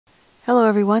Hello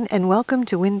everyone, and welcome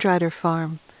to Windrider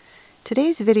Farm.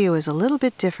 Today's video is a little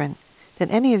bit different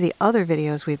than any of the other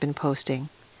videos we've been posting,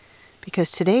 because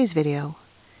today's video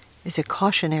is a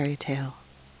cautionary tale.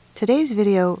 Today's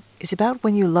video is about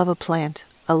when you love a plant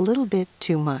a little bit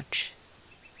too much.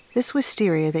 This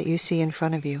wisteria that you see in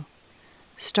front of you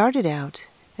started out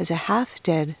as a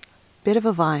half-dead bit of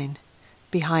a vine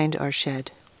behind our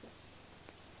shed.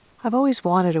 I've always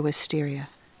wanted a wisteria.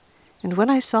 And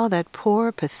when I saw that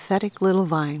poor, pathetic little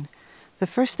vine, the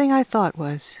first thing I thought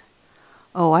was,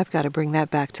 oh, I've got to bring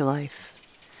that back to life.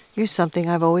 You're something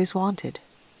I've always wanted.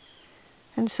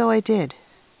 And so I did.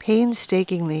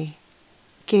 Painstakingly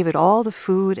gave it all the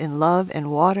food and love and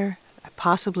water I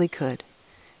possibly could,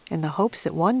 in the hopes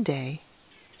that one day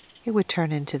it would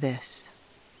turn into this.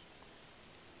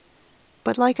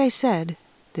 But like I said,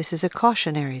 this is a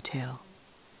cautionary tale.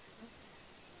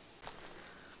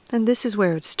 And this is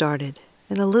where it started,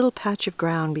 in a little patch of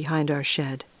ground behind our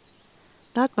shed.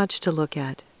 Not much to look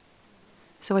at.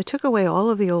 So I took away all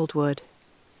of the old wood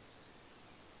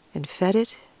and fed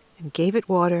it and gave it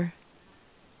water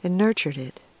and nurtured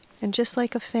it. And just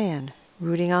like a fan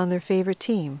rooting on their favorite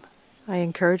team, I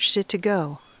encouraged it to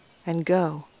go and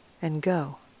go and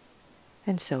go.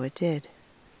 And so it did.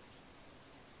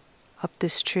 Up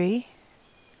this tree,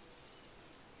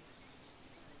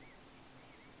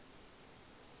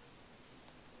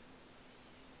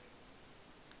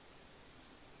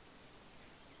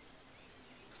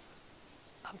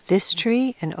 up this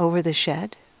tree and over the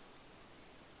shed.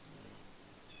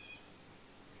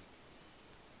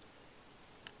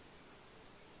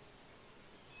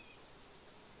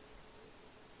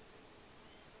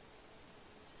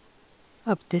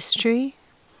 Up this tree.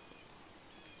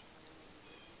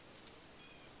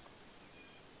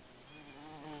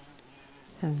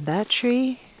 And that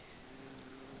tree.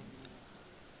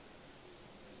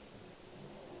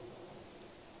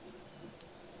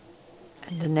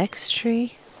 And the next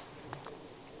tree.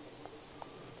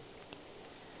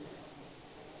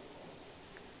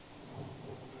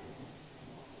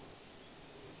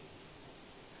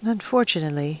 And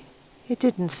unfortunately, it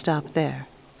didn't stop there.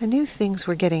 I knew things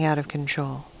were getting out of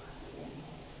control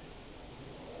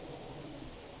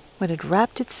when it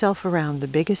wrapped itself around the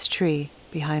biggest tree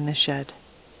behind the shed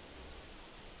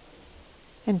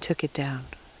and took it down.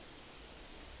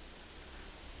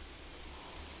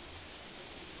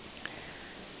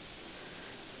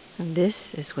 And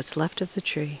this is what's left of the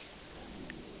tree.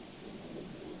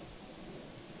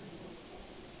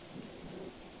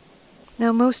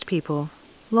 Now most people,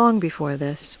 long before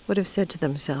this, would have said to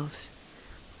themselves,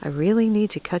 I really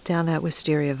need to cut down that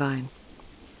wisteria vine.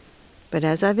 But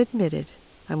as I've admitted,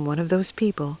 I'm one of those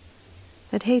people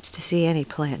that hates to see any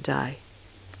plant die.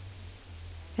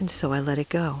 And so I let it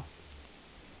go,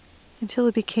 until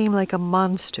it became like a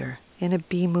monster in a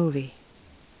B movie.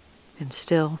 And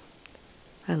still,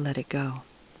 I let it go.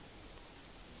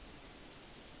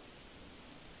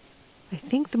 I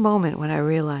think the moment when I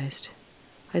realized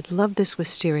I'd loved this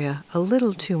wisteria a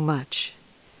little too much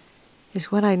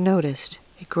is when I noticed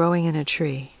it growing in a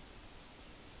tree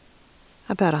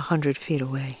about 100 feet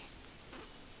away.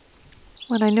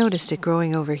 When I noticed it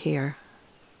growing over here,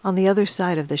 on the other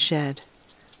side of the shed,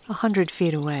 100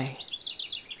 feet away,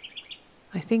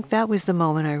 I think that was the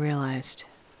moment I realized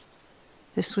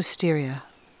this wisteria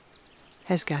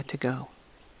has got to go.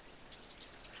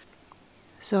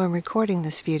 So I'm recording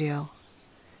this video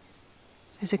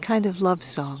as a kind of love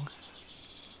song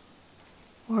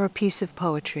or a piece of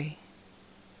poetry,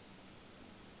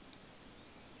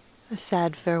 a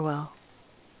sad farewell.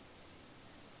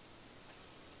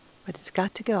 But it's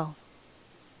got to go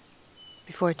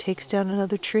before it takes down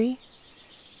another tree,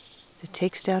 it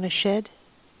takes down a shed,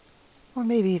 or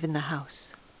maybe even the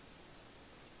house.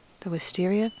 The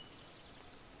wisteria's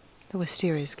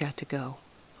got to go.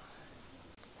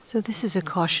 So this is a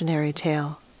cautionary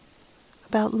tale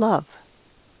about love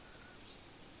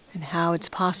and how it's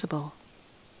possible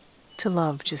to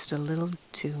love just a little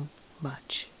too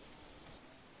much.